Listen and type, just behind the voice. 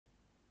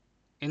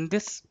In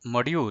this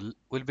module,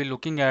 we'll be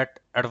looking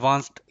at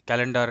advanced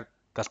calendar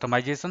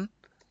customization,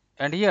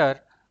 and here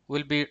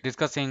we'll be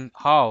discussing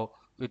how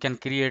we can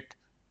create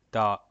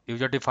the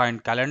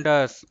user-defined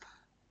calendars,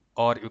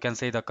 or you can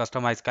say the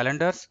customized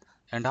calendars,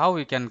 and how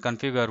we can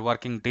configure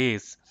working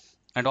days,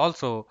 and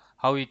also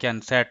how we can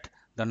set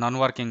the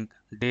non-working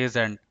days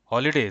and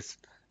holidays.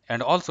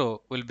 And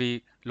also we'll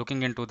be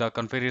looking into the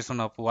configuration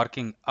of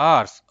working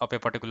hours of a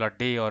particular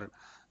day or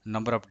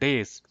number of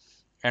days.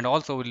 And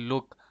also we'll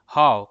look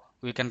how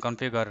we can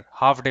configure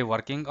half day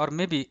working, or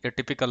maybe a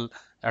typical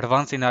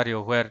advanced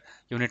scenario where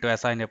you need to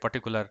assign a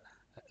particular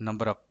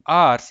number of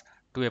hours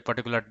to a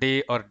particular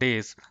day or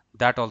days.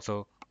 That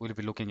also we'll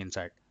be looking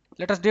inside.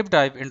 Let us deep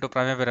dive into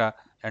Primavera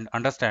and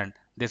understand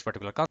this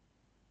particular concept.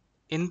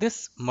 In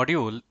this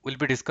module, we'll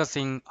be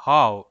discussing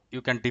how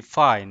you can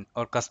define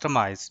or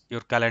customize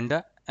your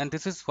calendar. And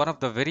this is one of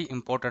the very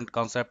important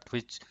concepts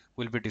which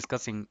we'll be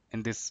discussing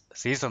in this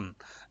season,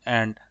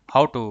 and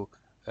how to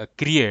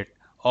create,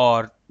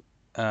 or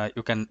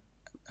you can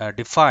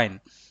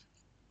define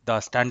the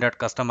standard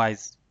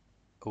customized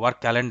work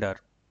calendar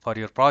for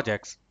your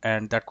projects.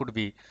 And that could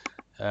be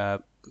uh,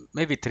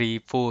 maybe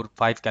 3, 4,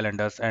 5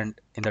 calendars, and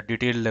in the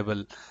detailed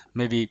level,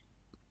 maybe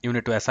you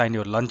need to assign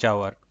your lunch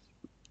hour,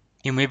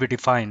 you maybe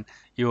define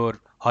your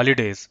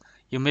holidays,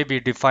 you may be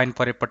defined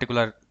for a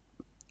particular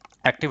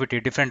activity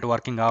different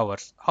working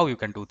hours. How you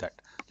can do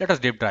that? Let us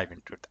deep dive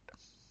into that.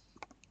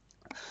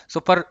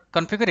 So for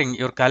configuring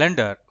your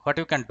calendar, what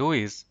you can do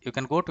is you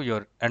can go to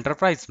your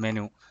enterprise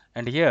menu,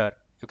 and here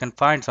you can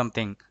find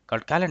something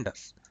called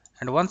calendars.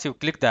 And once you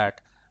click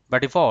that, by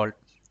default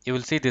you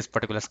will see this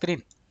particular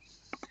screen.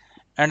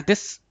 And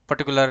this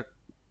particular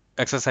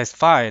exercise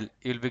file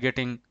you'll be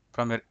getting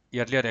from your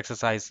earlier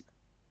exercise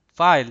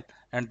file,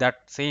 and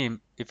that same,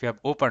 if you have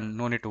opened,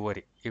 no need to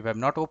worry. If you have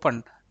not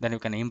opened, then you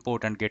can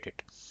import and get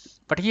it.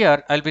 But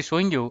here I'll be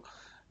showing you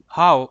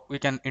how we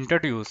can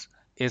introduce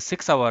a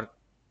 6-hour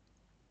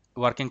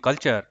working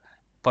culture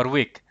per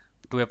week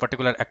to a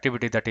particular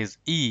activity, that is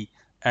E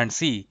and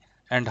C,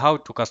 and how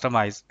to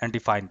customize and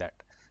define that.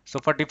 So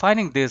for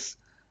defining this,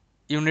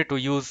 you need to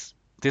use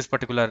this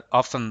particular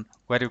option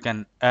where you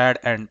can add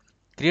and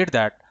create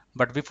that.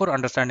 But before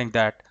understanding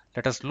that,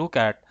 let us look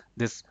at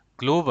this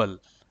global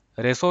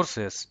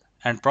resources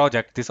and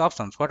project, these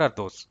options. What are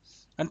those?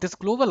 And these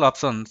global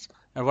options,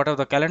 and what are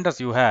the calendars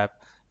you have,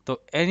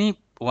 so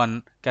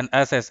anyone can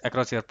access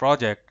across your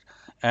project,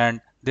 and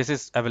this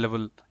is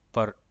available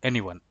for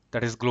anyone,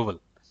 that is global.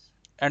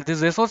 And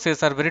these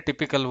resources are very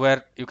typical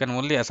where you can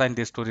only assign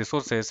these to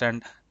resources,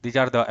 and these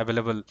are the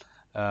available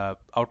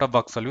out of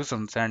box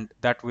solutions, and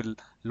that will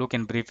look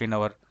in brief in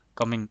our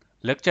coming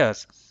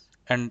lectures.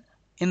 And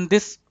in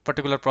this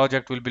particular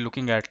project, we'll be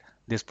looking at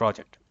this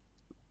project.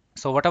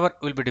 So whatever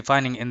we'll be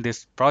defining in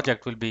this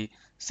project will be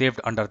saved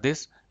under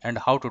this, and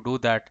how to do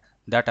that,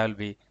 that I'll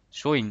be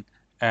showing.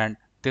 And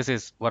this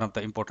is one of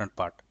the important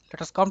part.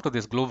 Let us come to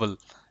this global,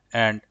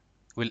 and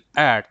we'll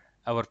add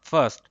our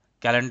first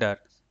calendar,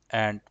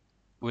 and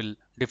we'll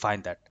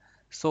define that.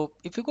 So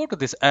if you go to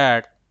this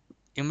add,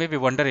 you may be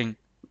wondering,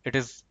 it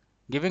is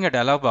giving a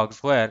dialog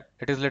box where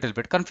it is a little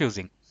bit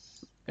confusing.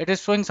 It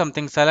is showing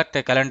something, select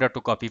a calendar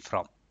to copy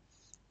from.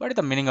 What is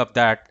the meaning of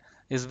that?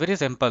 Is very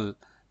simple,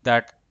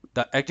 that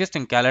the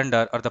existing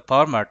calendar or the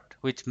format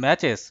which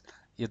matches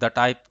the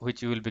type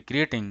which you will be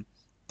creating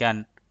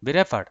can be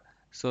referred.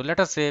 So let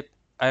us say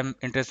I am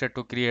interested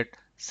to create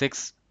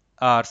 6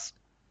 hours,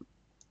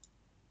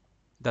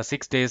 the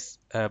 6 days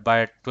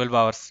by 12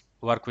 hours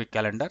work week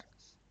calendar.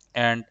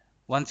 And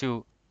once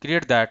you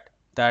create that,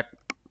 that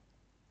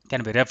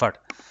can be referred.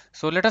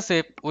 So let us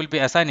say we'll be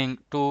assigning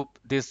to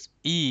this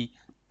E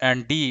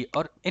and D,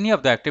 or any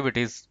of the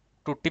activities,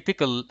 to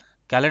typical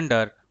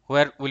calendar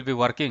where we'll be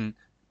working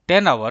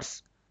 10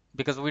 hours,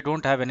 because we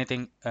don't have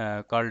anything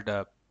called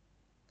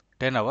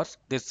 10 hours.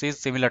 This is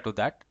similar to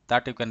that,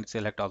 that you can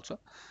select also.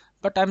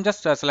 But I'm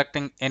just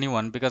selecting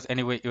anyone, because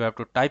anyway you have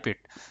to type it.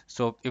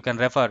 So you can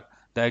refer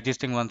the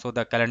existing one, so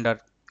the calendar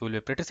will be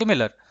pretty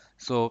similar.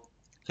 So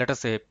let us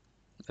say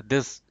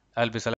this, I'll be selecting